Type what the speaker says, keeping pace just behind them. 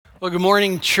Well, good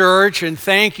morning, church, and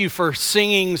thank you for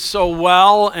singing so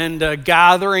well and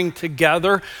gathering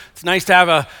together. It's nice to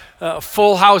have a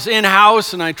full house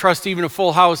in-house, and I trust even a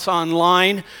full house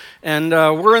online. And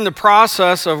we're in the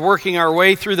process of working our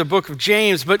way through the book of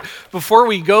James. But before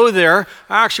we go there,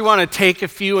 I actually want to take a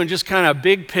few and just kind of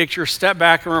big picture, step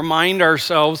back and remind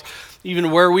ourselves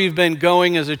even where we've been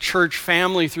going as a church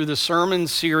family through the sermon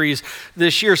series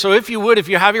this year. So if you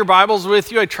have your Bibles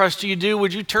with you, I trust you do,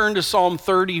 would you turn to Psalm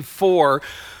 34?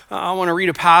 I want to read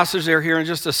a passage there here in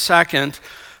just a second.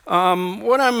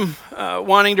 What I'm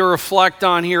wanting to reflect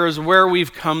on here is where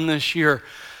we've come this year.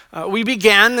 We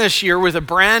began this year with a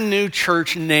brand new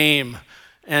church name.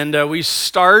 And we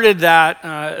started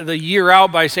that the year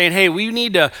out by saying, hey, we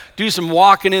need to do some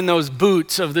walking in those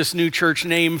boots of this new church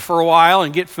name for a while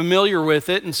and get familiar with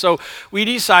it. And so we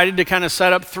decided to kind of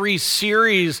set up 3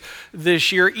 series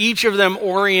this year, each of them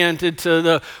oriented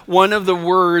to one of the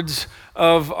words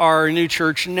of our new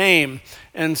church name.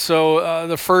 And so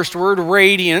the first word,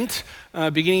 radiant,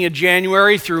 beginning of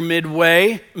January through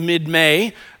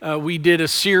mid-May, we did a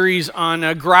series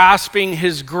on grasping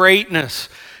his greatness.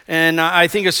 And I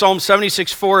think of Psalm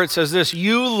 76:4, it says this: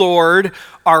 "You, Lord,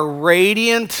 are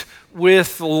radiant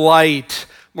with light,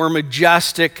 more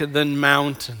majestic than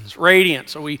mountains." Radiant.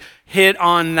 So we hit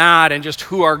on that and just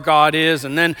who our God is.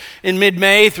 And then in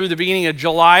mid-May through the beginning of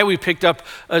July, we picked up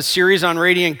a series on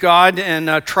radiant God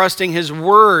and trusting his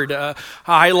word,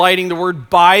 highlighting the word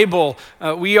Bible.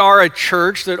 We are a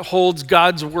church that holds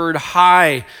God's word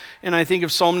high. And I think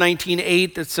of Psalm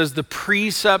 19:8 that says, "The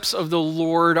precepts of the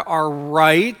Lord are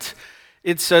right."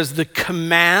 It says, "The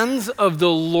commands of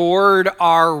the Lord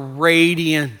are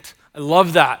radiant." I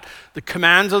love that. The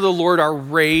commands of the Lord are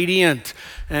radiant.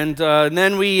 And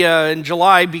then we, in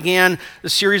July, began the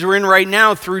series we're in right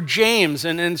now through James.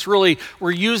 And it's really,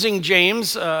 we're using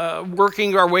James,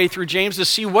 working our way through James to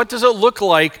see what does it look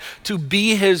like to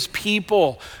be his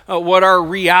people, what are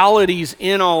realities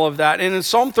in all of that. And in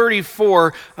Psalm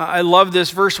 34, I love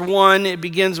this. Verse 1, it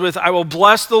begins with, "I will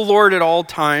bless the Lord at all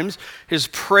times. His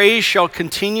praise shall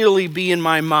continually be in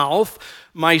my mouth.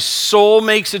 My soul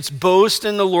makes its boast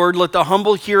in the Lord. Let the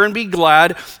humble hear and be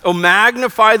glad. Oh,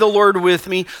 magnify the Lord with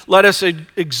me. Let us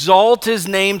exalt his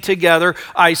name together.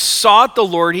 I sought the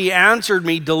Lord. He answered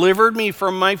me, delivered me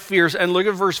from my fears." And look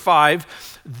at verse 5.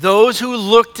 "Those who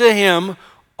look to him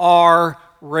are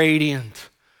radiant."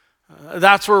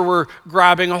 That's where we're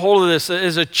grabbing a hold of this.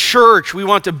 As a church, we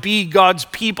want to be God's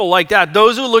people like that.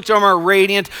 Those who look to him are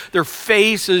radiant. Their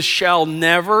faces shall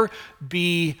never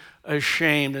be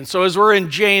ashamed. And so as we're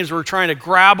in James, we're trying to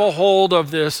grab a hold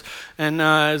of this, and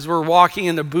as we're walking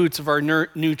in the boots of our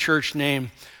new church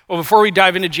name. Well, before we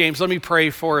dive into James, let me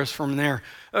pray for us from there.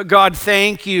 God,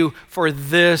 thank you for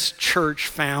this church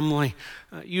family.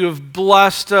 You have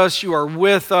blessed us, you are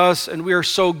with us, and we are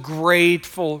so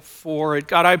grateful for it.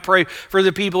 God, I pray for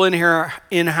the people in here,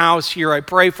 in-house here. I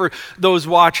pray for those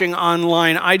watching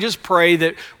online. I just pray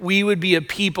that we would be a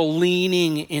people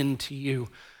leaning into you,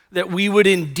 that we would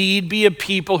indeed be a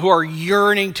people who are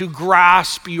yearning to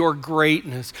grasp your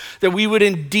greatness, that we would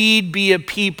indeed be a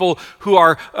people who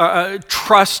are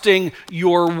trusting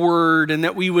your word, and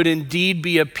that we would indeed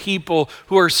be a people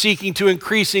who are seeking to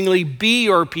increasingly be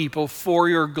your people for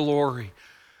your glory.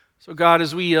 So God,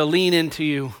 as we lean into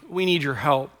you, we need your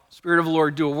help. Spirit of the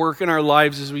Lord, do a work in our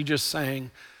lives as we just sang.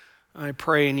 I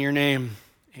pray in your name,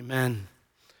 amen.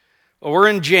 Well, we're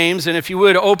in James, and if you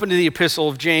would, open to the epistle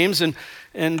of James, and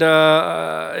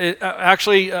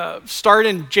start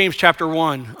in James chapter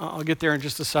 1. I'll get there in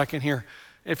just a second here.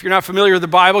 If you're not familiar with the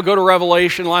Bible, go to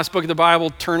Revelation, the last book of the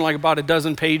Bible, turn like about a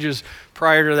dozen pages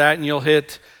prior to that, and you'll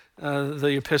hit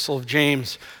the epistle of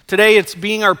James. Today, it's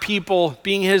being our people,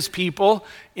 being his people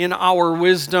in our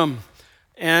wisdom.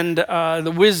 And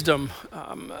the wisdom.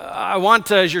 I want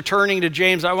to, as you're turning to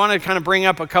James, I want to kind of bring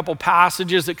up a couple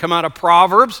passages that come out of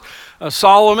Proverbs.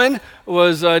 Solomon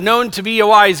was known to be a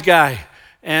wise guy.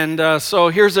 And so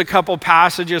here's a couple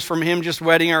passages from him, just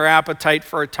whetting our appetite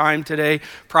for a time today.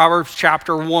 Proverbs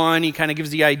chapter 1, he kind of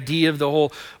gives the idea of the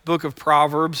whole book of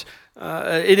Proverbs.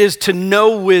 It is to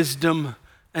know wisdom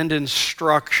and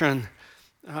instruction.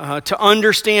 To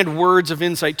understand words of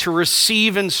insight, to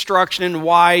receive instruction in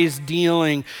wise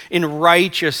dealing, in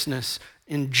righteousness,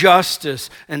 in justice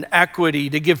and equity,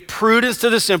 to give prudence to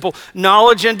the simple,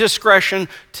 knowledge and discretion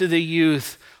to the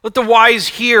youth. Let the wise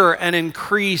hear and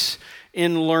increase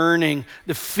in learning.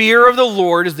 The fear of the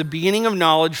Lord is the beginning of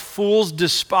knowledge. Fools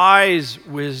despise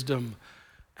wisdom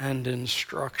and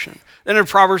instruction. Then in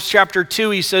Proverbs chapter 2,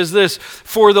 he says this: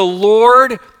 "For the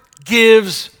Lord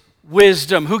gives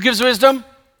wisdom." Who gives wisdom?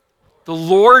 The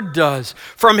Lord does.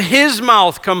 From his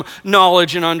mouth come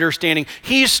knowledge and understanding.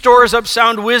 He stores up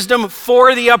sound wisdom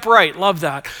for the upright. Love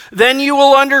that. Then you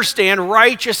will understand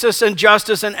righteousness and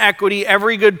justice and equity,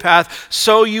 every good path,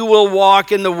 so you will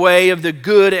walk in the way of the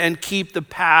good and keep the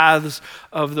paths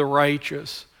of the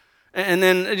righteous. And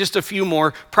then just a few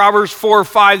more. Proverbs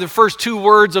 4:5, the first two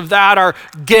words of that are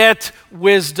get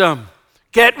wisdom.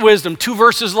 Get wisdom. 2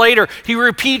 verses later, he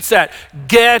repeats that.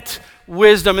 Get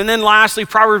wisdom. And then lastly,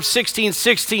 Proverbs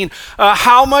 16:16,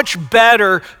 how much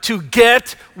better to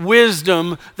get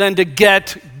wisdom than to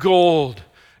get gold?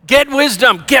 Get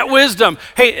wisdom, get wisdom.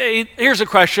 Hey, here's a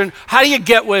question. How do you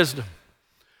get wisdom?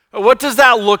 What does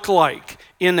that look like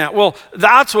in that? Well,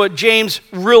 that's what James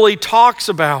really talks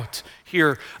about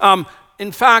here.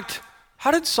 In fact,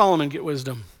 how did Solomon get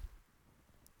wisdom?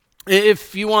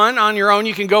 If you want on your own,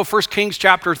 you can go 1 Kings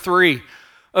chapter 3.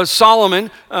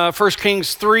 Solomon, 1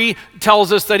 Kings 3,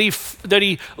 tells us that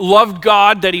he loved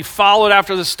God, that he followed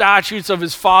after the statutes of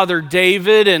his father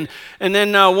David. And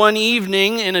then one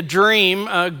evening in a dream,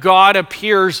 God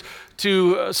appears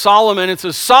to Solomon and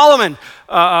says, Solomon,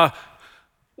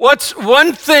 what's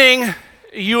one thing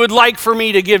you would like for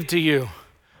me to give to you?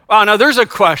 Wow, now there's a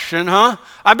question, huh?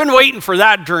 I've been waiting for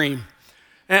that dream.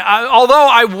 And although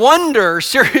I wonder,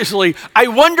 seriously, I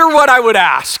wonder what I would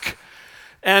ask.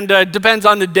 And it depends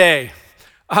on the day.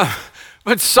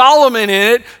 But Solomon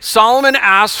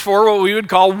asked for what we would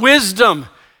call wisdom.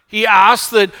 He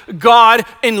asked that God,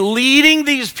 in leading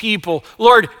these people,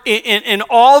 Lord, in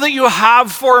all that you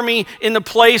have for me, in the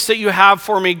place that you have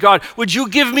for me, God, would you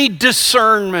give me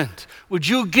discernment? Would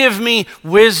you give me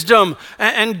wisdom?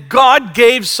 And God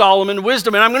gave Solomon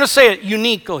wisdom. And I'm going to say it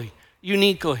uniquely.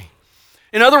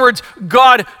 In other words,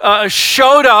 God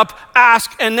showed up,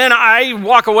 asked, and then I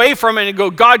walk away from it and go,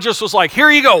 God just was like,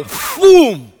 here you go,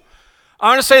 boom. I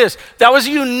want to say this, that was a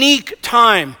unique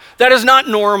time. That is not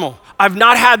normal. I've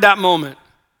not had that moment.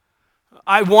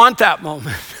 I want that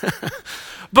moment.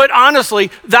 But honestly,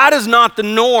 that is not the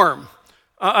norm.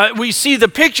 We see the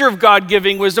picture of God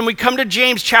giving wisdom. We come to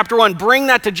James chapter 1. Bring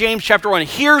that to James chapter 1.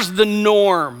 Here's the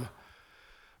norm.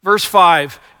 Verse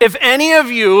 5, if any of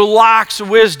you lacks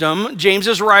wisdom, James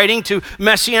is writing to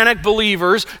Messianic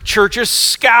believers, churches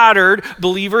scattered,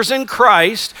 believers in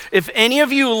Christ. If any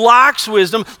of you lacks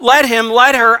wisdom, let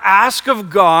her ask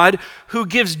of God, who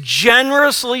gives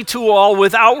generously to all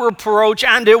without reproach,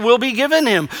 and it will be given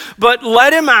him. But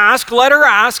let her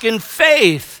ask in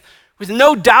faith, with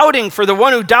no doubting, for the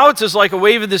one who doubts is like a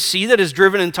wave of the sea that is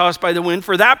driven and tossed by the wind.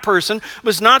 For that person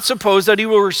must not suppose that he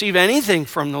will receive anything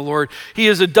from the Lord. He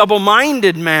is a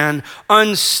double-minded man,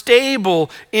 unstable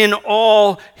in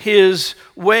all his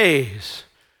ways.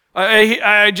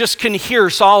 I just can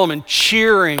hear Solomon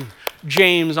cheering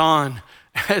James on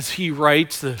as he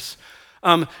writes this.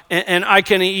 And I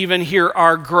can even hear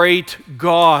our great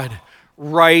God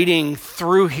writing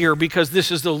through here, because this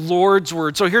is the Lord's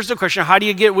word. So here's the question, how do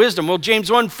you get wisdom? Well,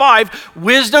 James 1:5,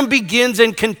 wisdom begins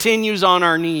and continues on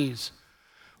our knees.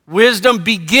 Wisdom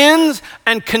begins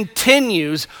and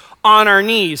continues on our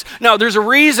knees. Now, there's a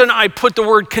reason I put the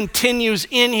word continues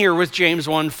in here with James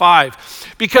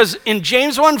 1:5, because in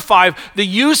James 1:5, the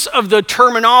use of the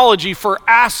terminology for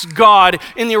ask God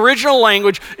in the original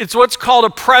language, it's what's called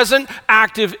a present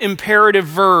active imperative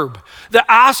verb. The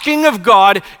asking of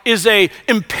God is a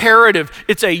imperative.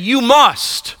 It's a you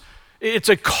must. It's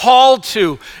a call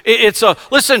to. It's a,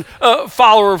 listen,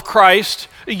 follower of Christ,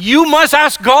 you must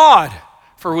ask God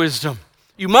for wisdom.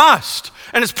 You must.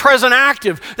 And it's present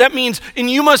active. That means, and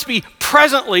you must be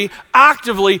presently,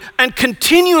 actively, and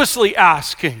continuously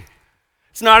asking.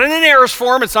 It's not in an aorist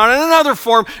form. It's not in another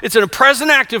form. It's in a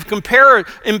present active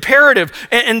imperative.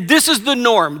 And this is the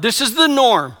norm. This is the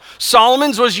norm.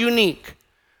 Solomon's was unique.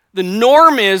 The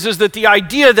norm is that the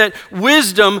idea that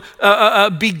wisdom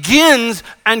begins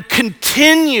and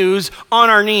continues on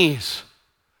our knees.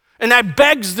 And that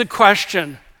begs the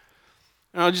question,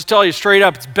 and I'll just tell you straight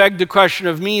up, it's begged the question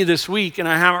of me this week, and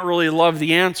I haven't really loved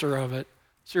the answer of it.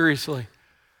 Seriously.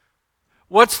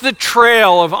 What's the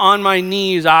trail of on my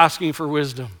knees asking for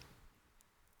wisdom?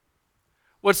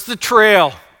 What's the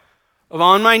trail of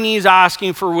on my knees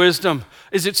asking for wisdom?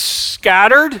 Is it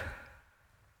scattered?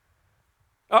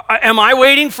 Am I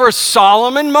waiting for a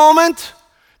Solomon moment?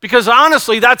 Because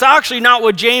honestly, that's actually not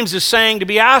what James is saying to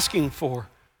be asking for.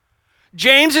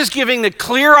 James is giving the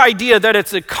clear idea that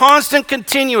it's a constant,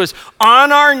 continuous,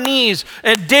 on our knees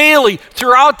and daily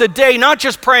throughout the day, not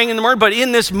just praying in the morning, but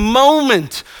in this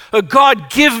moment God,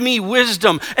 give me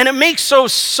wisdom. And it makes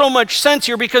so much sense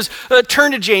here because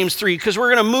turn to James 3, because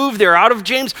we're going to move there. Out of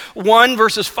James 1,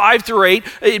 verses 5 through 8,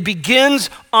 it begins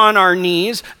on our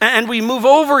knees. And we move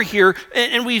over here.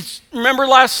 And we remember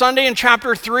last Sunday in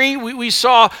chapter 3, we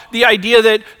saw the idea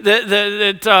that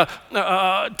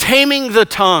taming the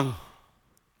tongue.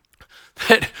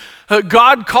 That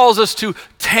God calls us to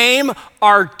tame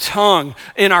our tongue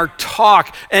in our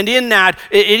talk. And in that,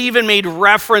 it even made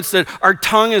reference that our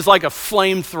tongue is like a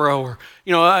flamethrower.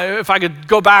 You know, if I could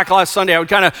go back last Sunday, I would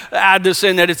kind of add this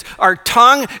in, that our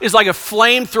tongue is like a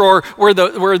flamethrower where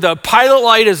the pilot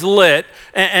light is lit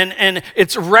and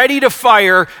it's ready to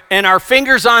fire, and our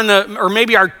fingers or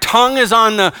maybe our tongue is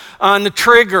on the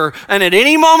trigger, and at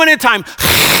any moment in time,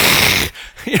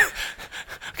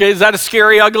 okay, is that a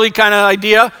scary, ugly kind of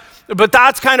idea? But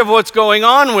that's kind of what's going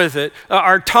on with it.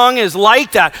 Our tongue is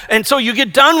like that. And so you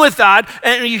get done with that,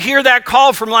 and you hear that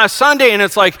call from last Sunday, and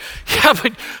it's like, yeah,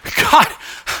 but God,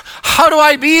 how do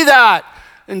I be that?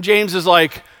 And James is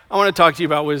like, I want to talk to you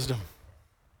about wisdom.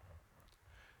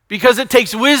 Because it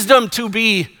takes wisdom to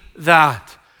be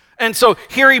that. And so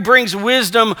here he brings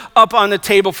wisdom up on the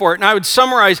table for it. And I would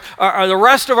summarize the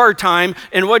rest of our time,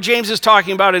 and what James is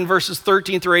talking about in verses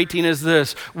 13 through 18 is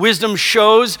this: wisdom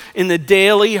shows in the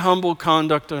daily humble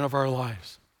conduct of our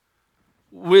lives.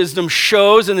 Wisdom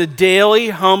shows in the daily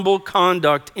humble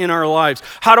conduct in our lives.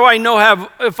 How do I know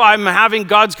if I'm having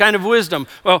God's kind of wisdom?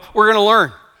 Well, we're going to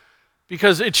learn,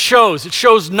 because it shows. It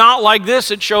shows not like this,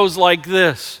 it shows like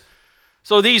this.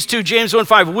 So these two, James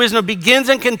 1:5, wisdom begins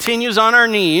and continues on our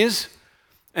knees.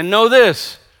 And know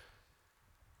this,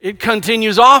 it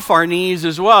continues off our knees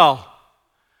as well,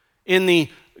 in the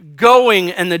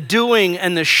going and the doing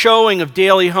and the showing of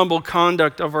daily humble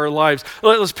conduct of our lives.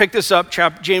 Let's pick this up,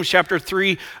 James chapter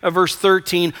 3, verse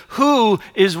 13. Who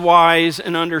is wise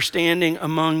and understanding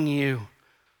among you?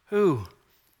 Who?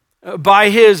 By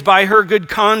her good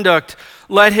conduct,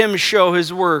 let him show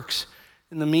his works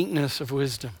in the meekness of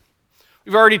wisdom.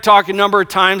 We've already talked a number of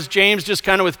times, James just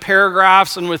kind of with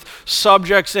paragraphs and with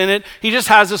subjects in it, he just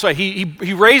has this way.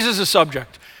 He raises a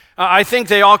subject. I think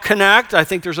they all connect. I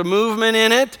think there's a movement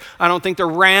in it. I don't think they're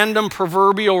random,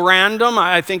 proverbial random.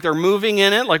 I think they're moving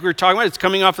in it, like we were talking about. It's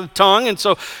coming off of the tongue. And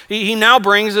so he now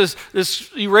brings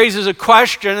he raises a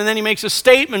question, and then he makes a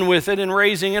statement with it and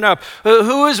raising it up.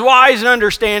 Who is wise and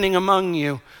understanding among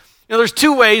you? You know, there's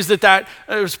two ways that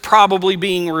is probably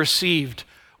being received.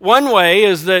 One way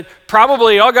is that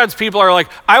probably all God's people are like,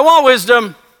 I want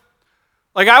wisdom.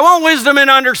 Like, I want wisdom and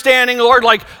understanding, Lord.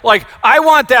 Like I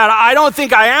want that. I don't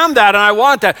think I am that, and I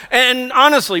want that. And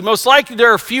honestly, most likely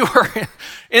there are fewer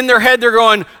in their head. They're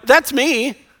going, that's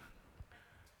me.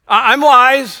 I'm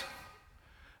wise.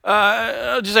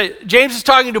 I'll just say, James is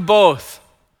talking to both,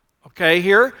 okay,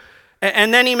 here.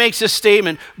 And then he makes a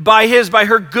statement, by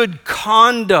her good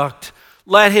conduct,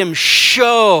 let him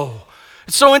show.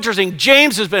 It's so interesting.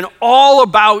 James has been all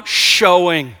about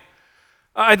showing.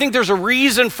 I think there's a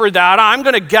reason for that. I'm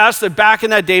going to guess that back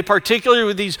in that day, particularly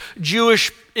with these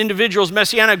Jewish individuals,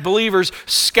 Messianic believers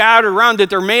scattered around, that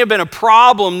there may have been a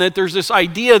problem, that there's this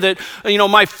idea that,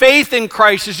 my faith in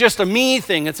Christ is just a me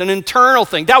thing. It's an internal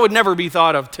thing. That would never be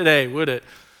thought of today, would it?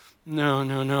 No.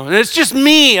 And it's just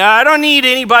me. I don't need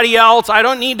anybody else. I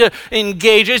don't need to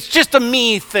engage. It's just a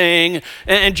me thing.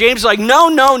 And James is like,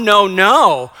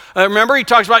 no. Remember, he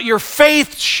talks about your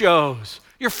faith shows.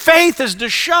 Your faith is to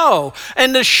show.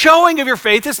 And the showing of your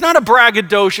faith, it's not a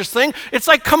braggadocious thing. It's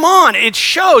like, come on, it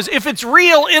shows. If it's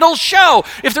real, it'll show.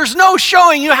 If there's no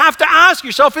showing, you have to ask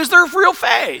yourself, is there real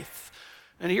faith?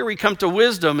 And here we come to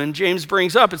wisdom, and James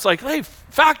brings up, it's like, hey,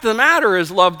 fact of the matter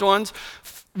is, loved ones,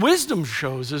 wisdom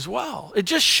shows as well. It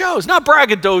just shows, not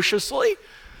braggadociously,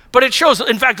 but it shows.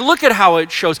 In fact, look at how it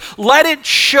shows. Let it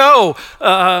show.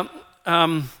 That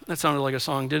sounded like a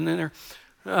song, didn't it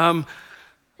there?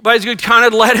 By his good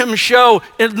conduct, let him show.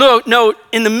 And note,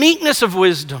 in the meekness of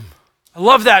wisdom. I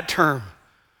love that term.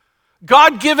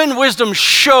 God-given wisdom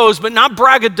shows, but not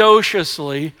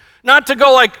braggadociously. Not to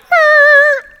go like,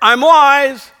 I'm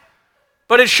wise.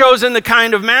 But it shows in the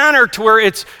kind of manner to where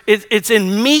it's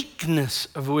in meekness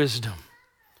of wisdom.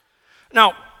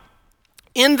 Now,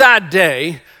 in that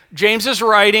day, James is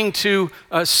writing to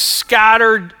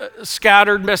scattered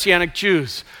Messianic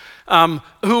Jews,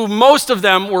 who most of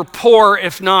them were poor,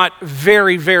 if not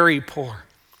very, very poor.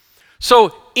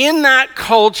 So in that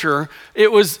culture, it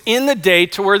was in the day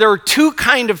to where there were two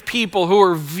kind of people who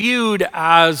were viewed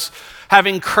as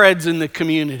having creds in the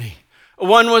community.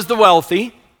 One was the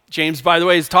wealthy. James, by the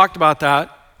way, has talked about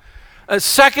that.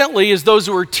 Secondly, is those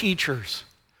who were teachers.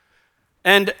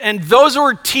 And those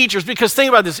were teachers, because think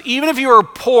about this, even if you were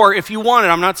poor, if you wanted,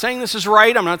 I'm not saying this is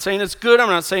right, I'm not saying it's good, I'm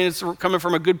not saying it's coming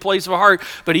from a good place of heart,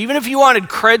 but even if you wanted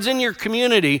creds in your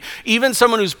community, even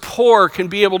someone who's poor can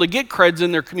be able to get creds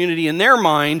in their community in their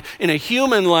mind, in a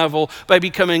human level, by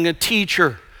becoming a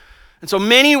teacher. And so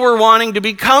many were wanting to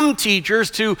become teachers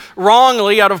to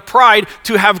wrongly, out of pride,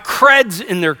 to have creds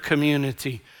in their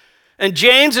community. And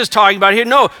James is talking about here,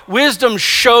 no, wisdom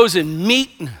shows in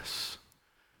meekness.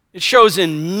 It shows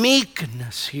in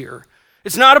meekness here.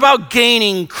 It's not about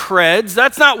gaining creds.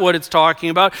 That's not what it's talking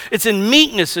about. It's in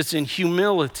meekness. It's in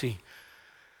humility.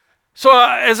 So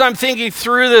as I'm thinking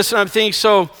through this, and I'm thinking,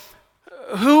 so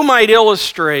who might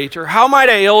illustrate, or how might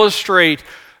I illustrate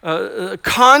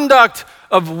conduct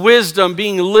of wisdom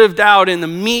being lived out in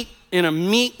a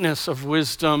meekness of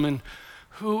wisdom, and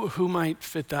who might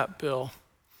fit that bill?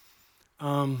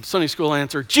 Sunday school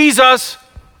answer, Jesus,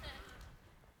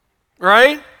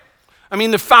 right? I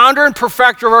mean, the founder and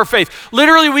perfecter of our faith.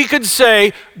 Literally, we could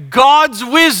say God's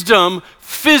wisdom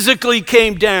physically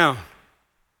came down.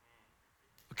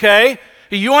 Okay?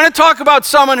 You want to talk about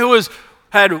someone who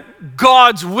had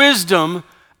God's wisdom,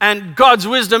 and God's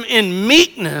wisdom in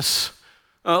meekness,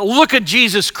 look at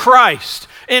Jesus Christ.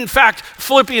 In fact,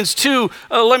 Philippians 2,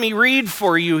 let me read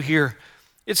for you here.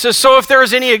 It says, so if there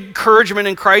is any encouragement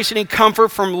in Christ, any comfort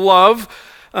from love,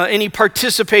 any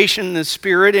participation in the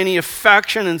Spirit, any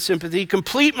affection and sympathy,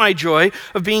 complete my joy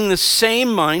of being the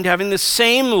same mind, having the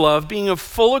same love, being of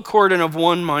full accord and of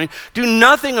one mind. Do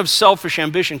nothing of selfish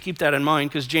ambition, keep that in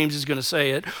mind because James is going to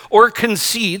say it, or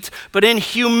conceit, but in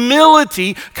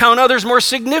humility count others more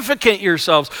significant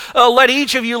yourselves. Let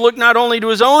each of you look not only to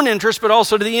his own interest, but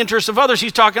also to the interests of others.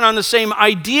 He's talking on the same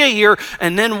idea here.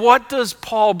 And then what does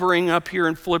Paul bring up here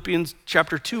in Philippians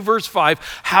chapter 2, verse 5?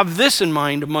 Have this in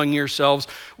mind among yourselves,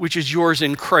 which is yours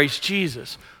in Christ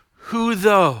Jesus, who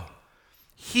though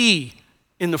he,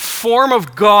 in the form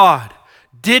of God,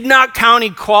 did not count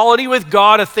equality with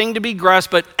God a thing to be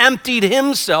grasped, but emptied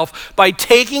himself by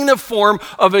taking the form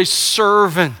of a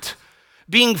servant.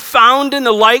 Being found in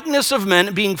the likeness of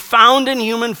men, being found in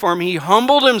human form, he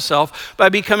humbled himself by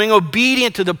becoming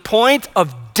obedient to the point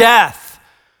of death.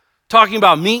 Talking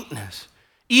about meekness,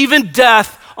 even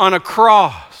death on a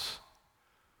cross.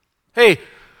 Hey,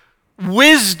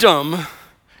 wisdom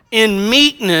in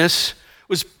meekness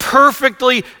was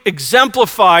perfectly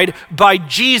exemplified by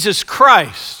Jesus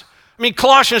Christ. I mean,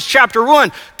 Colossians chapter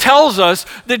 1 tells us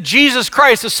that Jesus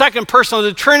Christ, the second person of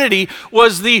the Trinity,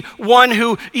 was the one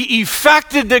who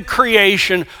effected the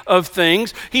creation of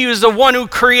things. He was the one who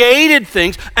created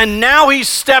things, and now he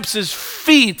steps his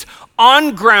feet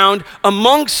on ground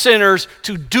amongst sinners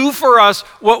to do for us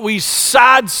what we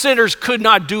sad sinners could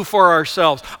not do for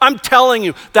ourselves. I'm telling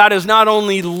you, that is not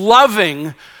only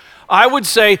loving, I would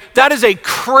say that is a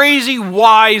crazy,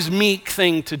 wise, meek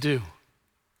thing to do.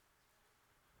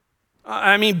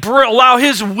 I mean, allow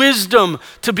his wisdom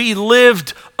to be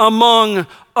lived among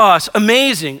us.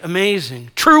 Amazing,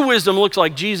 amazing. True wisdom looks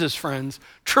like Jesus, friends.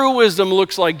 True wisdom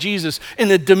looks like Jesus in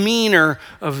the demeanor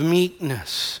of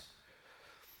meekness.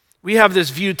 We have this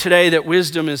view today that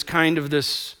wisdom is kind of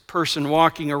this person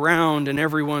walking around and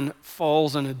everyone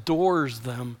falls and adores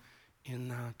them in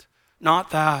that. Not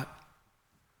that.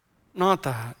 Not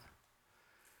that.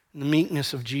 In the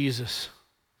meekness of Jesus.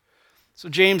 So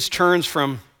James turns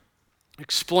from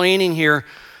explaining here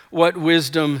what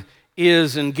wisdom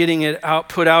is and getting it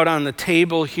put out on the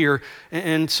table here.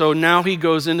 And so now he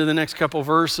goes into the next couple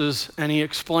verses and he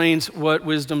explains what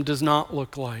wisdom does not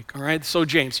look like. All right, so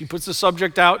James, he puts the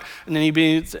subject out and then he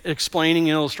begins explaining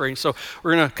and illustrating. So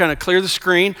we're going to kind of clear the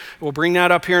screen. We'll bring that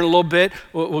up here in a little bit.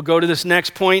 We'll go to this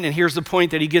next point, and here's the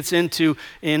point that he gets into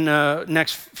in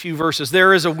next few verses.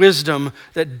 There is a wisdom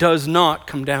that does not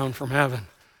come down from heaven.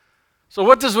 So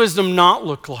what does wisdom not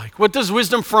look like? What does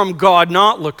wisdom from God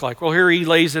not look like? Well, here he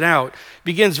lays it out.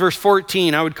 Begins verse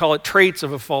 14. I would call it traits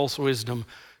of a false wisdom.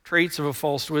 Traits of a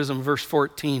false wisdom, verse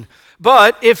 14.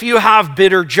 But if you have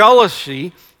bitter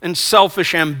jealousy and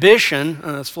selfish ambition,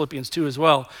 and that's Philippians 2 as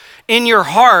well, in your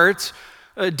hearts,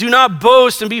 do not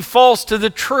boast and be false to the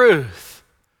truth.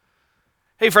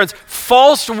 Hey friends,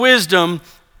 false wisdom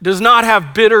does not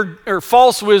have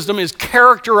false wisdom is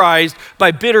characterized by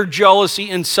bitter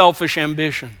jealousy and selfish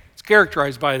ambition. It's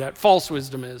characterized by that. False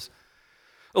wisdom is.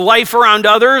 Life around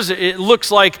others, it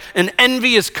looks like an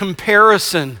envious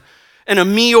comparison and a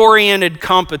me-oriented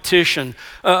competition.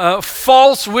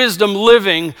 False wisdom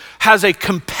living has a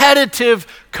competitive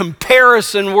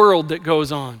comparison world that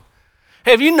goes on.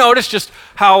 Hey, have you noticed just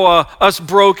how us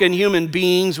broken human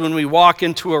beings, when we walk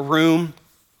into a room,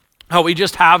 How we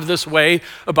just have this way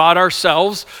about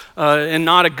ourselves, and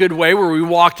not a good way, where we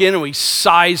walk in and we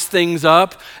size things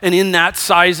up. And in that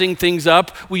sizing things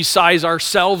up, we size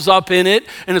ourselves up in it.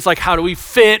 And it's like, how do we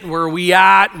fit? Where are we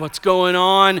at? What's going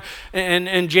on?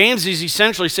 And James is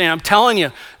essentially saying, I'm telling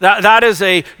you, that is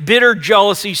a bitter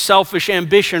jealousy, selfish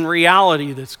ambition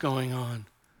reality that's going on.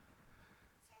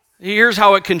 Here's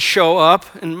how it can show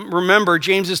up. And remember,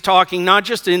 James is talking not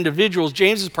just to individuals,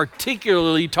 James is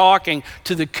particularly talking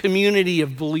to the community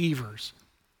of believers.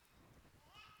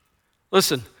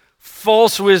 Listen,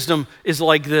 false wisdom is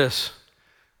like this.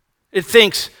 It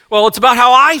thinks, well, it's about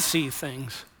how I see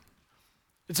things.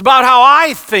 It's about how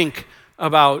I think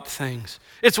about things.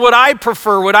 It's what I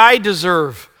prefer, what I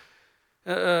deserve.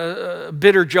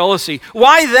 Bitter jealousy.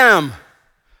 Why them?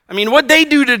 I mean, what'd they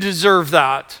do to deserve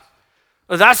that?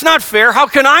 That's not fair. How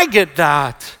can I get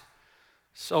that?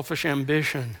 Selfish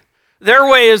ambition. Their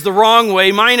way is the wrong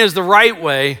way. Mine is the right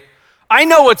way. I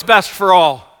know what's best for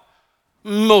all,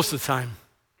 most of the time.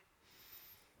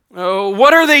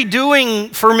 What are they doing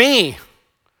for me?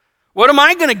 What am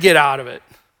I going to get out of it?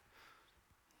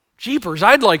 Jeepers,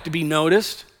 I'd like to be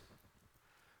noticed.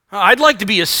 I'd like to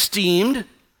be esteemed.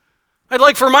 I'd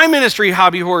like for my ministry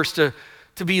hobby horse to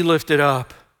be lifted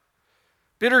up.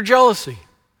 Bitter jealousy.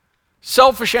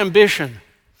 Selfish ambition.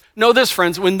 Know this,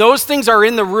 friends, when those things are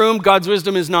in the room, God's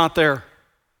wisdom is not there.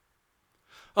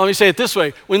 Let me say it this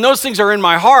way. When those things are in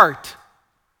my heart,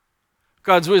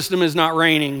 God's wisdom is not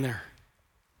reigning there.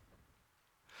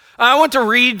 I want to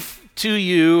read to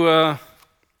you a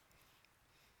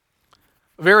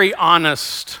very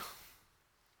honest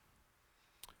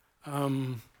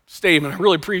statement. I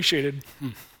really appreciated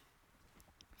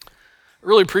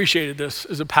this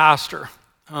as a pastor.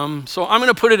 So I'm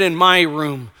going to put it in my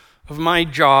room of my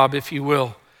job, if you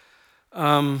will.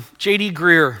 J.D.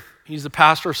 Greear, he's the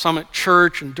pastor of Summit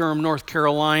Church in Durham, North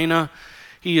Carolina.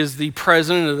 He is the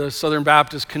president of the Southern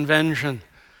Baptist Convention.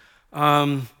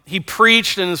 He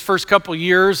preached in his first couple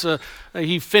years.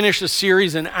 He finished a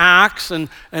series in Acts, and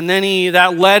then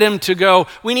that led him to go,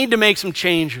 we need to make some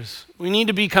changes. We need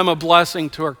to become a blessing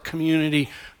to our community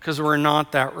because we're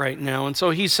not that right now. And so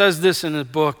he says this in his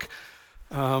book,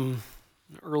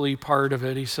 early part of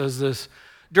it. He says this: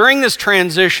 during his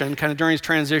transition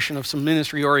of some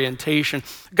ministry orientation,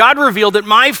 God revealed that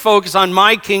my focus on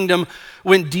my kingdom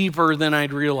went deeper than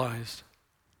I'd realized.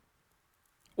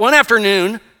 One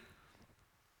afternoon,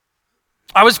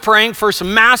 I was praying for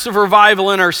some massive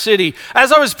revival in our city.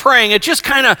 As I was praying, it just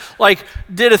kind of like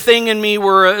did a thing in me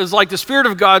where it was like the Spirit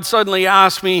of God suddenly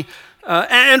asked me,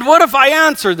 and what if I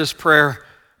answer this prayer,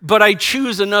 but I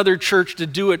choose another church to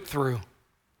do it through?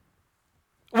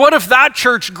 What if that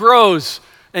church grows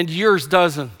and yours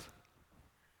doesn't?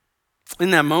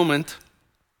 In that moment,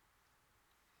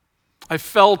 I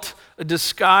felt a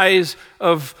disguise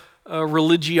of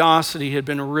religiosity had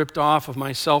been ripped off of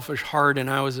my selfish heart, and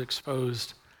I was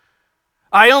exposed.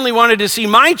 I only wanted to see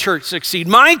my church succeed,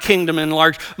 my kingdom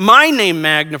enlarged, my name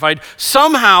magnified.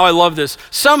 Somehow, I love this,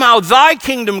 somehow thy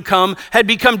kingdom come had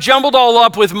become jumbled all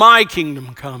up with my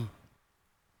kingdom come.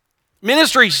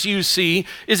 Ministries, you see,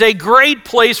 is a great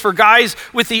place for guys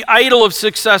with the idol of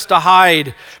success to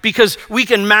hide, because we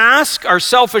can mask our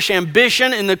selfish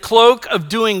ambition in the cloak of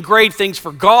doing great things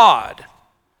for God.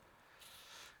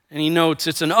 And he notes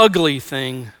it's an ugly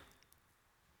thing.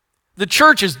 The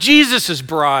church is Jesus'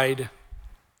 bride.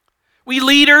 We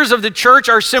leaders of the church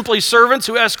are simply servants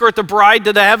who escort the bride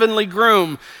to the heavenly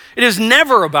groom. It is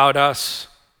never about us.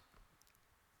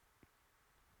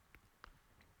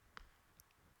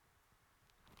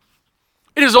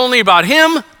 It is only about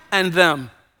him and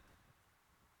them.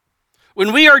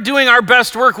 When we are doing our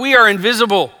best work, we are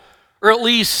invisible, or at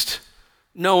least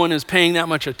no one is paying that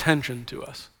much attention to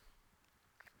us.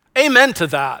 Amen to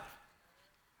that.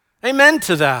 Amen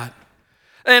to that.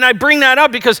 And I bring that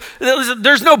up because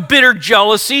there's no bitter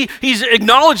jealousy. He's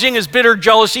acknowledging his bitter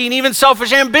jealousy and even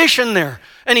selfish ambition there.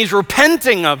 And he's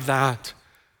repenting of that.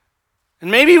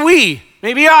 And maybe we,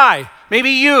 maybe I, maybe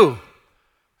you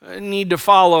need to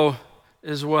follow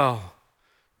as well.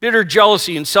 Bitter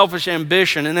jealousy and selfish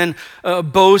ambition, and then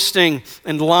boasting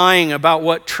and lying about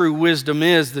what true wisdom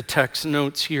is, the text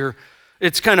notes here.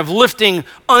 It's kind of lifting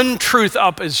untruth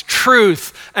up as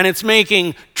truth, and it's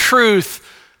making truth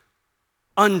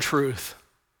untruth.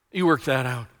 You work that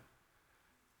out.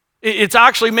 It's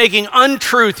actually making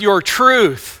untruth your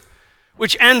truth,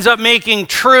 which ends up making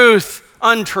truth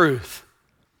untruth.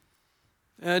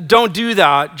 Don't do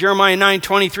that. Jeremiah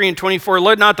 9:23 and 24.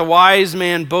 Let not the wise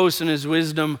man boast in his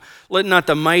wisdom. Let not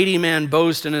the mighty man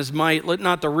boast in his might. Let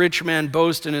not the rich man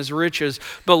boast in his riches.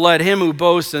 But let him who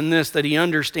boasts in this, that he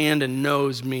understand and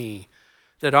knows me,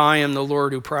 that I am the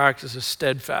Lord who practices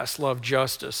steadfast love,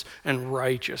 justice, and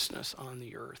righteousness on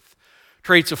the earth.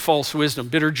 Traits of false wisdom: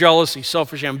 bitter jealousy,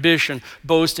 selfish ambition,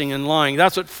 boasting, and lying.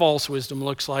 That's what false wisdom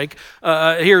looks like.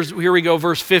 Here we go,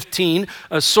 verse 15.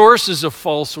 Sources of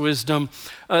false wisdom.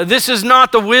 This is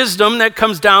not the wisdom that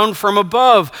comes down from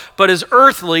above, but is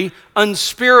earthly,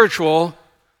 unspiritual,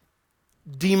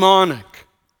 demonic.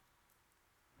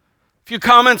 A few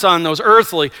comments on those.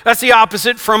 Earthly, that's the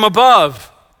opposite from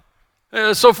above.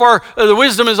 So far, the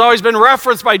wisdom has always been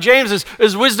referenced by James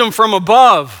as wisdom from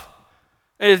above.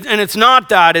 And it's not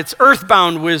that. It's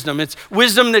earthbound wisdom. It's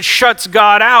wisdom that shuts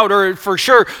God out, or for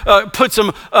sure puts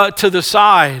him to the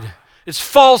side. It's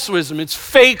false wisdom. It's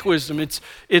fake wisdom.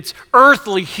 It's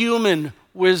earthly human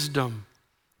wisdom.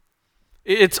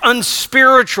 It's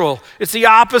unspiritual. It's the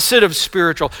opposite of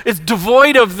spiritual. It's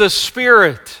devoid of the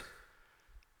Spirit.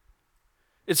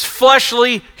 It's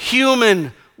fleshly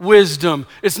human wisdom.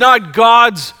 It's not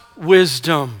God's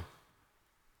wisdom.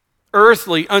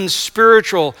 Earthly,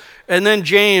 unspiritual. And then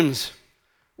James,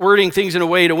 wording things in a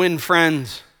way to win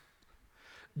friends.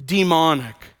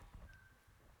 Demonic.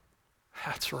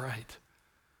 That's right.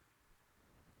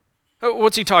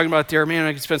 What's he talking about there? Man,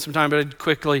 I could spend some time, but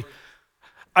quickly.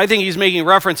 I think he's making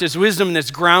reference to wisdom that's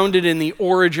grounded in the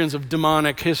origins of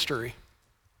demonic history.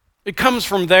 It comes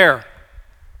from there.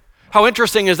 How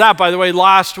interesting is that, by the way?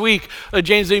 Last week,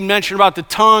 James even mentioned about the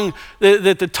tongue,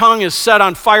 that the tongue is set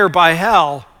on fire by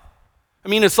hell. I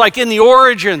mean, it's like in the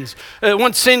origins.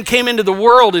 Once sin came into the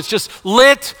world, it's just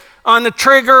lit on the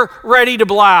trigger, ready to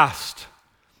blast.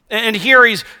 And here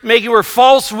he's making where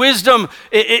false wisdom,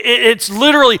 it's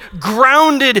literally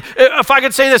grounded, if I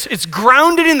could say this, it's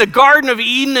grounded in the Garden of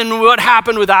Eden and what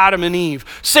happened with Adam and Eve.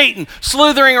 Satan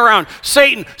slithering around.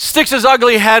 Satan sticks his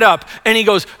ugly head up and he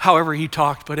goes, however he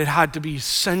talked, but it had to be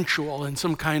sensual in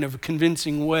some kind of a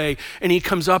convincing way. And he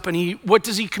comes up and what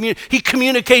does he communicate? He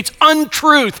communicates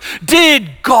untruth. Did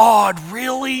God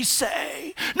really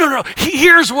say? No.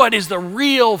 Here's what is the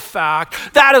real fact.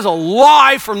 That is a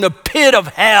lie from the pit of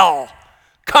hell,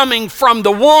 coming from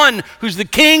the one who's the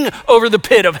king over the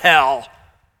pit of hell.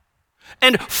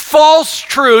 And false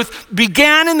truth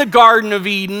began in the Garden of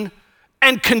Eden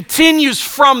and continues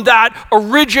from that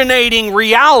originating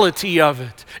reality of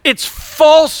it. It's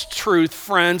false truth,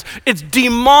 friends. It's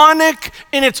demonic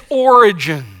in its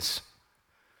origins.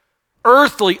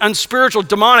 Earthly, unspiritual,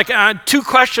 demonic. And two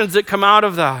questions that come out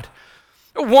of that.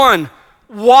 One,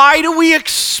 why do we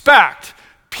expect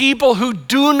people who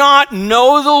do not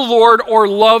know the Lord or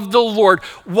love the Lord,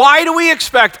 why do we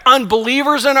expect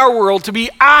unbelievers in our world to be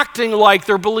acting like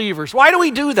they're believers? Why do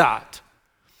we do that?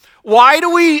 Why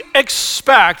do we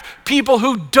expect people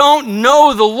who don't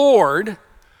know the Lord,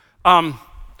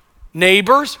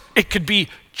 neighbors, it could be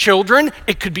children,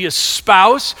 it could be a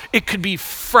spouse, it could be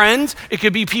friends, it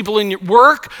could be people in your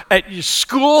work, at your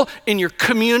school, in your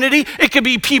community, it could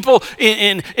be people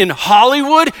in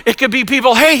Hollywood, it could be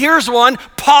people, hey, here's one,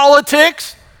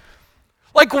 politics.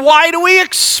 Like, why do we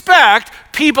expect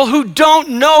people who don't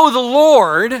know the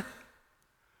Lord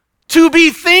to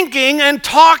be thinking and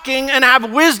talking and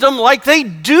have wisdom like they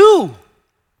do?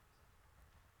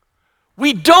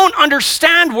 We don't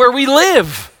understand where we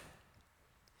live.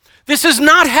 This is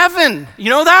not heaven.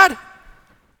 You know that?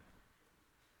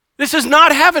 This is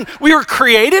not heaven. We were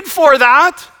created for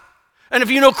that. And if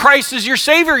you know Christ as your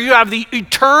Savior, you have the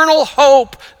eternal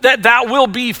hope that that will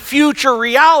be future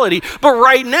reality. But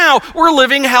right now, we're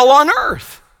living hell on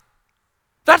earth.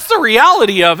 That's the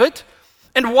reality of it.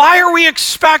 And why are we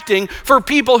expecting for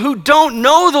people who don't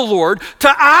know the Lord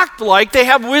to act like they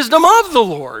have wisdom of the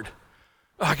Lord?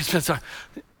 Oh, I can spend time.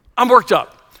 I'm worked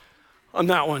up on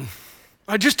that one.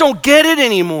 I just don't get it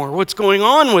anymore, what's going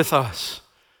on with us.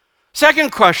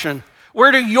 Second question, where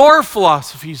do your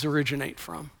philosophies originate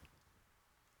from?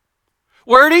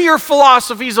 Where do your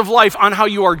philosophies of life on how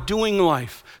you are doing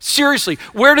life? Seriously,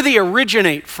 where do they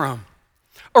originate from?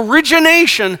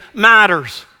 Origination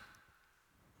matters.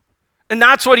 And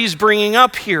that's what he's bringing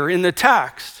up here in the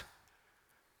text.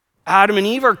 Adam and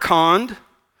Eve are conned.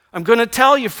 I'm going to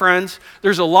tell you, friends,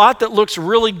 there's a lot that looks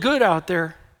really good out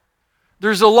there.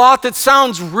 There's a lot that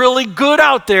sounds really good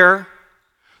out there.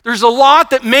 There's a lot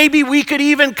that maybe we could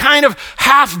even kind of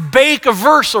half-bake a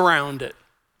verse around it.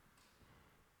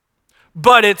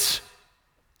 But it's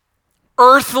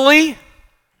earthly,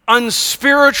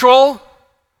 unspiritual,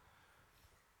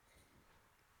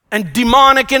 and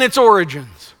demonic in its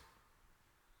origins.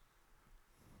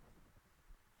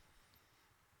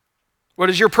 What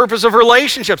is your purpose of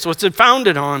relationships? What's it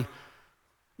founded on?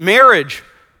 Marriage,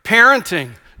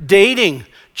 parenting, dating,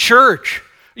 church.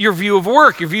 Your view of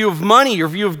work, your view of money, your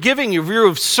view of giving, your view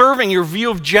of serving, your view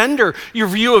of gender, your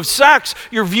view of sex,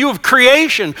 your view of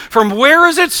creation. From where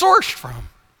is it sourced from?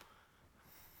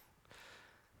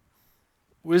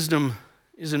 Wisdom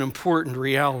is an important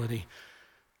reality.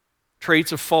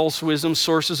 Traits of false wisdom,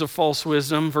 sources of false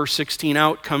wisdom. Verse 16,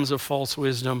 outcomes of false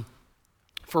wisdom.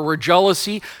 For where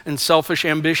jealousy and selfish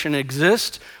ambition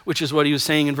exist, which is what he was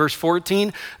saying in verse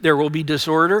 14, there will be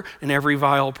disorder in every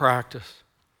vile practice.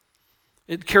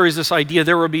 It carries this idea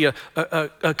there will be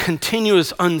a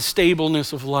continuous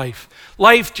unstableness of life.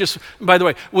 Life just, by the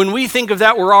way, when we think of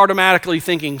that, we're automatically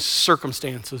thinking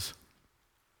circumstances.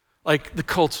 Like the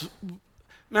Colts,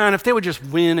 man, if they would just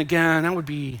win again, that would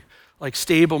be like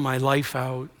stable my life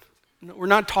out. We're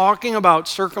not talking about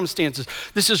circumstances.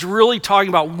 This is really talking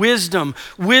about wisdom.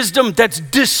 Wisdom that's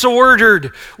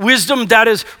disordered. Wisdom that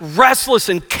is restless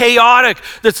and chaotic,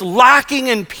 that's lacking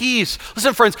in peace.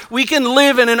 Listen, friends, we can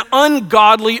live in an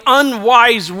ungodly,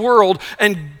 unwise world,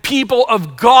 and people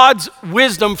of God's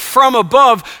wisdom from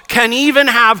above can even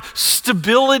have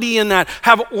stability in that,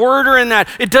 have order in that.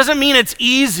 It doesn't mean it's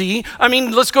easy. I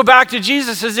mean, let's go back to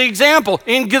Jesus as the example.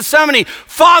 In Gethsemane,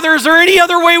 Father, is there any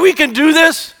other way we can do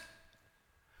this?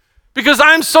 Because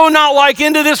I'm so not like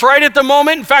into this right at the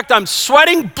moment. In fact, I'm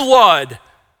sweating blood.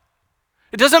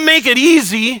 It doesn't make it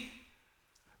easy,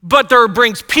 but there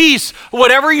brings peace.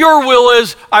 Whatever your will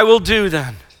is, I will do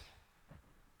then.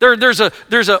 There's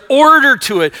an order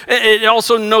to it. It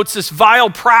also notes this vile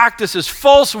practice, this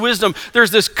false wisdom.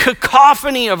 There's this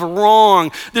cacophony of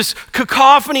wrong, this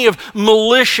cacophony of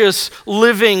malicious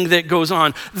living that goes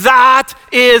on. That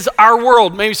is our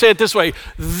world. Maybe say it this way.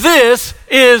 This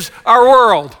is our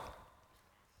world.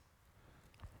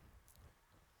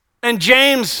 And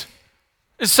James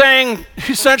is saying,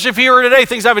 essentially, if he were today,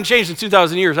 things haven't changed in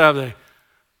 2,000 years, have they?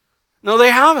 No, they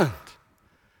haven't.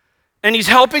 And he's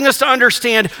helping us to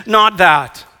understand not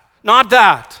that.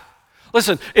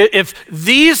 Listen, if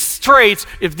these traits,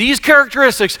 if these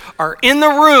characteristics are in the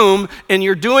room in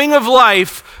your doing of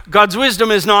life, God's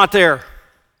wisdom is not there.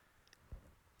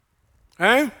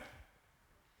 Okay?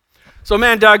 So,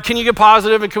 man, Doug, can you get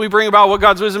positive and can we bring about what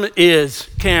God's wisdom is?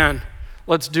 Can.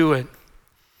 Let's do it.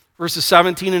 Verses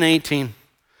 17 and 18.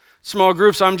 Small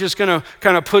groups, I'm just going to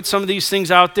kind of put some of these things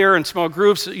out there in small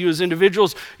groups. You as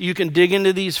individuals, you can dig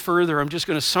into these further. I'm just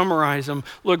going to summarize them.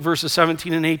 Look, verses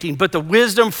 17 and 18. But the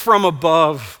wisdom from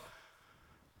above.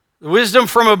 The wisdom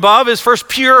from above is first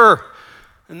pure,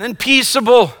 and then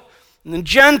peaceable, and then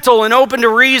gentle and open to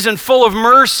reason, full of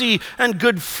mercy and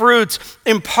good fruits,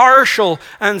 impartial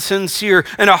and sincere.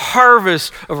 And a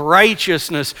harvest of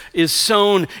righteousness is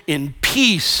sown in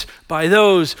peace by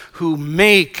those who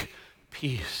make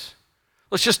peace.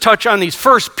 Let's just touch on these.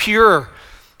 First, pure.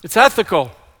 It's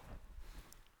ethical.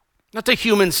 Not the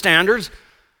human standards,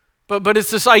 but it's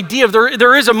this idea of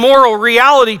there is a moral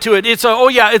reality to it.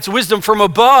 It's wisdom from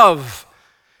above.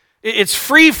 It's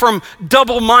free from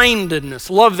double-mindedness.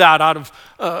 Love that out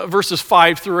of verses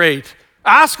 5 through 8.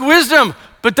 Ask wisdom,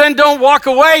 but then don't walk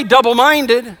away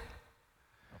double-minded.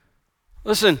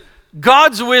 Listen,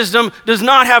 God's wisdom does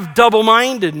not have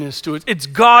double-mindedness to it. It's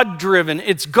God-driven,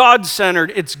 it's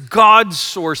God-centered, it's God's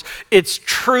source, it's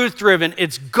truth-driven,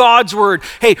 it's God's word.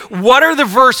 Hey, what are the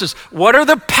verses? What are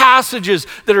the passages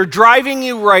that are driving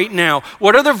you right now?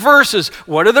 What are the verses?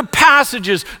 What are the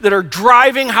passages that are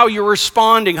driving how you're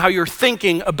responding, how you're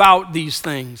thinking about these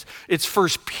things? It's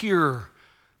first pure.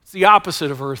 It's the opposite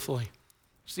of earthly.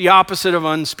 It's the opposite of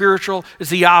unspiritual. It's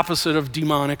the opposite of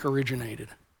demonic originated.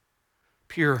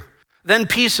 Pure. Then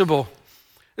peaceable.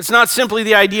 It's not simply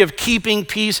the idea of keeping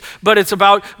peace, but it's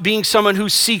about being someone who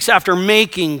seeks after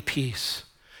making peace.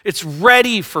 It's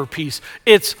ready for peace.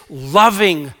 It's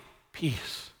loving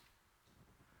peace.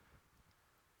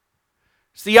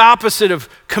 It's the opposite of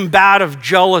combative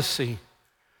jealousy.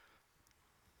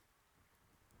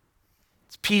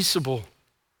 It's peaceable.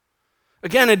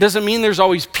 Again, it doesn't mean there's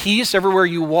always peace everywhere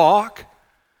you walk.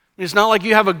 It's not like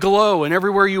you have a glow and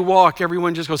everywhere you walk,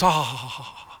 everyone just goes,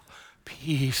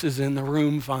 peace is in the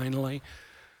room finally.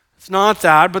 It's not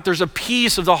that, but there's a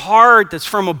peace of the heart that's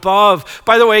from above.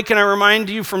 By the way, can I remind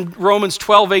you from Romans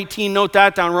 12:18? Note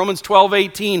that down, Romans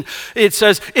 12:18. It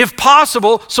says, if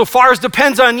possible, so far as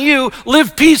depends on you,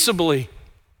 live peaceably.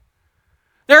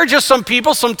 There are just some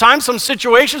people, sometimes some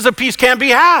situations that peace can't be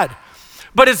had.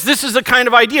 But this is the kind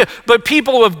of idea. But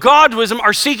people of God's wisdom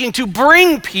are seeking to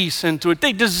bring peace into it.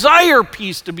 They desire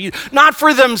peace to be, not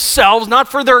for themselves, not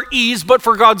for their ease, but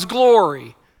for God's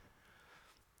glory.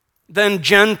 Then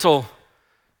gentle.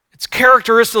 It's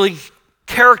characteristically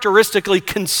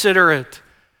considerate.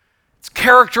 It's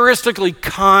characteristically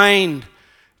kind.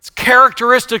 It's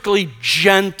characteristically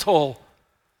gentle.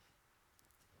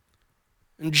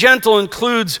 And gentle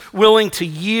includes willing to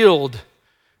yield,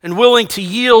 and willing to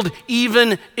yield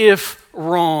even if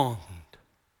wronged.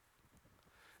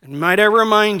 And might I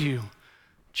remind you,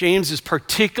 James is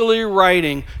particularly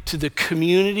writing to the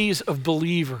communities of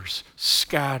believers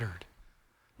scattered,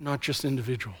 not just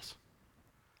individuals.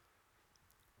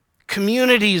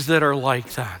 Communities that are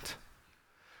like that.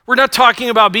 We're not talking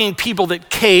about being people that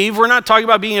cave. We're not talking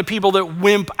about being a people that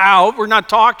wimp out. We're not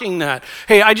talking that.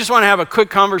 Hey, I just want to have a quick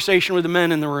conversation with the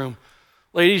men in the room.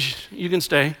 Ladies, you can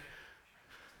stay.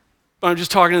 But I'm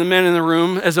just talking to the men in the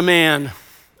room as a man.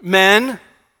 Men,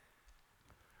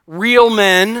 real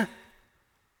men,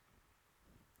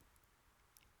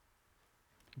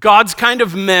 God's kind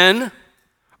of men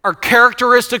are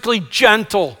characteristically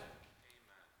gentle,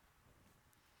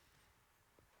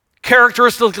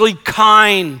 characteristically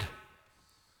kind,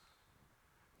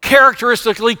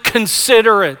 characteristically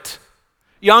considerate.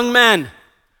 Young men,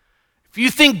 if you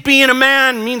think being a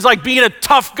man means like being a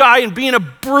tough guy and being a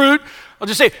brute, I'll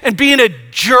just say, and being a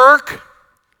jerk,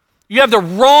 you have the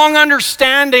wrong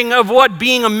understanding of what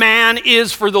being a man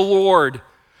is for the Lord.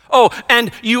 Oh, and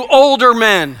you older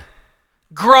men,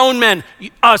 grown men,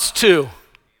 us too.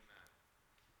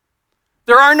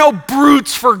 There are no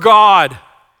brutes for God.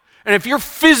 And if you're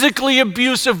physically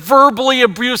abusive, verbally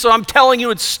abusive, I'm telling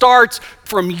you, it starts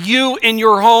from you in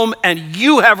your home, and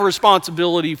you have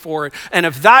responsibility for it. And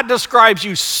if that describes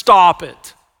you, stop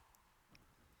it.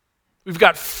 We've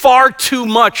got far too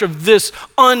much of this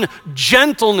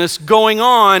ungentleness going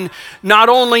on, not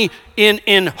only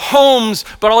in homes,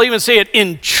 but I'll even say it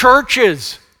in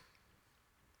churches.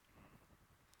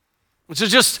 Which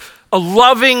is just a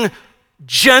loving,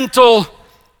 gentle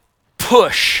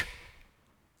push.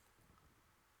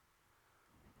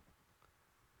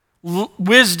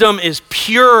 Wisdom is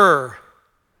pure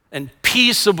and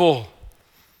peaceable.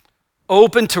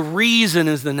 Open to reason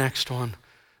is the next one.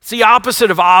 It's the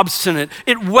opposite of obstinate.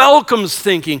 It welcomes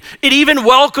thinking. It even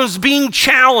welcomes being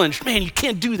challenged. Man, you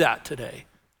can't do that today.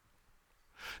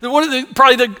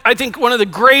 I think one of the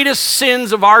greatest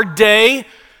sins of our day,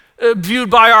 viewed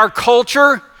by our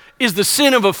culture, is the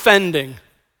sin of offending.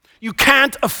 You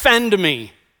can't offend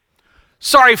me.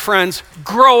 Sorry, friends,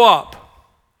 grow up.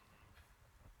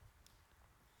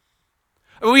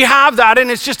 We have that, and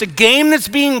it's just a game that's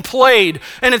being played,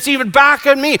 and it's even back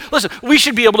at me. Listen, we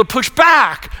should be able to push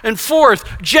back and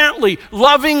forth gently,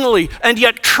 lovingly, and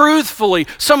yet truthfully.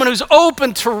 Someone who's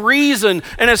open to reason,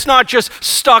 and it's not just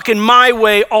stuck in my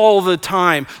way all the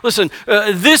time. Listen,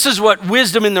 this is what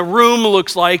wisdom in the room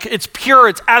looks like. It's pure,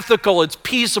 it's ethical, it's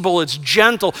peaceable, it's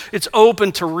gentle, it's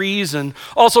open to reason.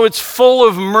 Also, it's full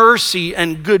of mercy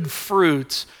and good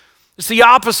fruits. It's the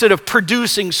opposite of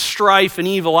producing strife and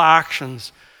evil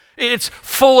actions. It's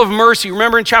full of mercy.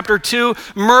 Remember in chapter 2,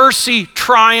 mercy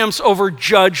triumphs over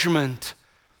judgment.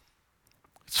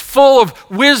 It's full of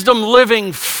wisdom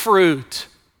living fruit,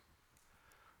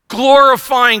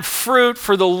 glorifying fruit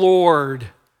for the Lord.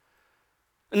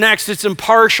 Next, it's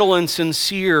impartial and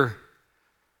sincere,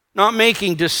 not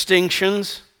making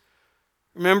distinctions.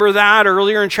 Remember that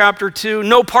earlier in chapter 2?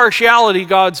 No partiality,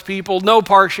 God's people, no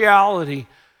partiality.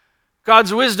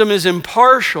 God's wisdom is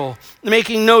impartial,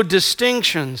 making no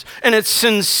distinctions, and it's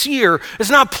sincere. It's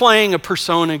not playing a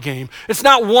persona game. It's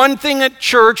not one thing at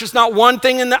church, it's not one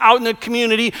thing out in the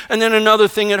community, and then another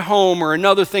thing at home or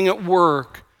another thing at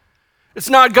work. It's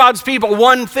not God's people,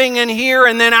 one thing in here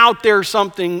and then out there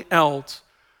something else.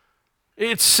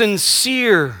 It's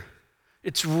sincere,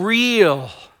 it's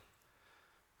real.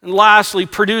 And lastly,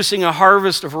 producing a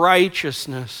harvest of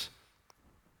righteousness.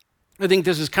 I think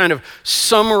this is kind of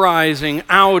summarizing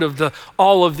out of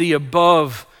all of the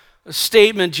above. A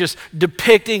statement just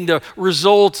depicting the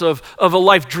results of a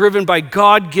life driven by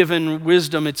God-given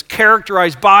wisdom. It's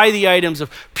characterized by the items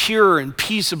of pure and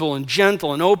peaceable and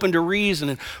gentle and open to reason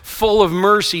and full of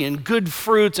mercy and good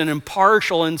fruits and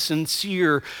impartial and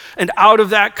sincere. And out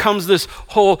of that comes this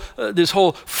whole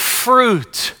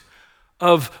fruit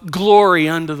of glory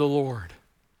unto the Lord.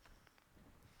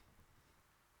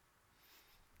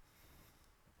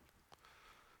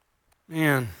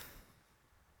 Man,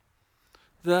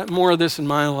 more of this in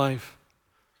my life.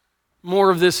 More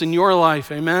of this in your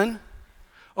life, amen?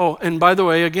 Oh, and by the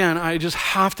way, again, I just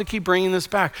have to keep bringing this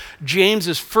back. James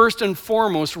is first and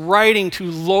foremost writing to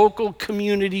local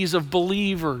communities of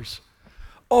believers.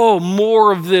 Oh,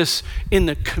 more of this in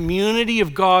the community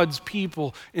of God's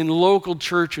people in local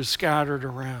churches scattered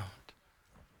around.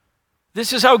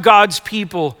 This is how God's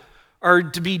people are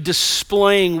to be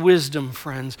displaying wisdom,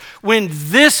 friends. When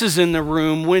this is in the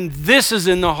room, when this is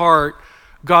in the heart,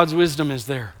 God's wisdom is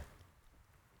there.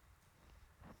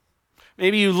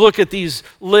 Maybe you look at these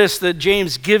lists that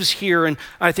James gives here, and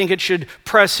I think it should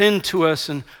press into us.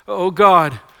 And, oh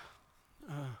God,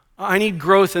 I need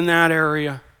growth in that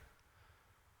area.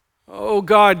 Oh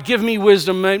God, give me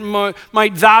wisdom.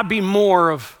 Might that be more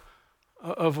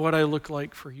of what I look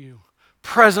like for you?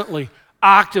 Presently,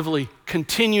 actively,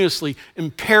 continuously,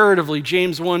 imperatively,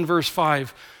 James 1 verse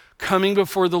 5, coming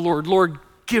before the Lord. Lord,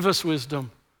 give us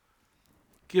wisdom.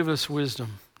 Give us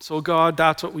wisdom. So God,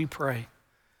 that's what we pray.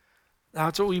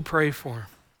 That's what we pray for.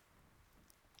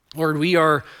 Lord, we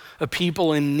are a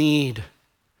people in need.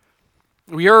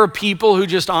 We are a people who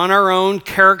just on our own,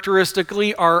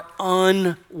 characteristically, are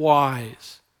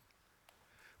unwise.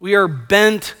 We are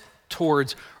bent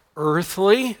towards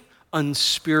earthly,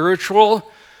 unspiritual,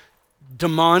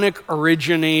 demonic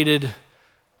originated,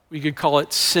 we could call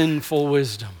it sinful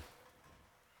wisdom.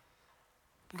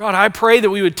 God, I pray that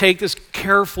we would take this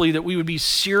carefully, that we would be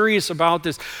serious about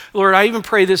this. Lord, I even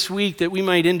pray this week that we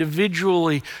might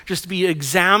individually just be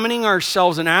examining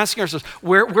ourselves and asking ourselves,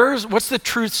 what's the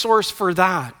truth source for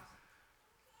that?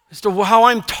 As to how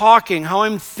I'm talking, how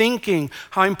I'm thinking,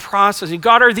 how I'm processing.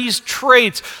 God, are these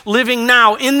traits living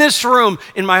now in this room,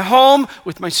 in my home,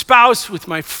 with my spouse, with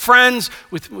my friends,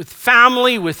 with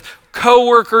family, with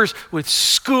coworkers, with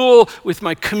school, with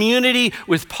my community,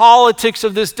 with politics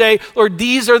of this day? Lord,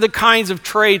 these are the kinds of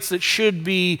traits that should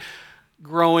be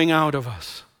growing out of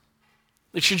us.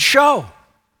 It should show.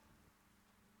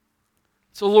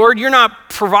 So Lord, you're not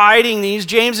providing these.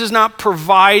 James is not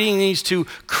providing these to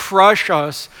crush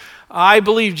us. I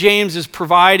believe James is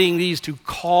providing these to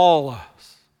call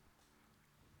us,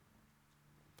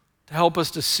 to help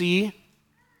us to see,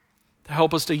 to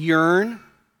help us to yearn,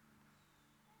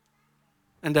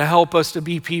 and to help us to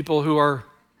be people who are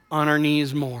on our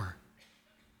knees more.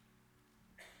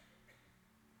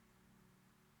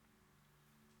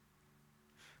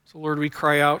 So Lord, we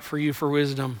cry out for you for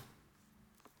wisdom.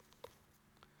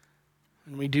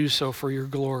 And we do so for your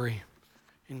glory.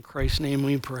 In Christ's name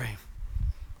we pray.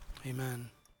 Amen.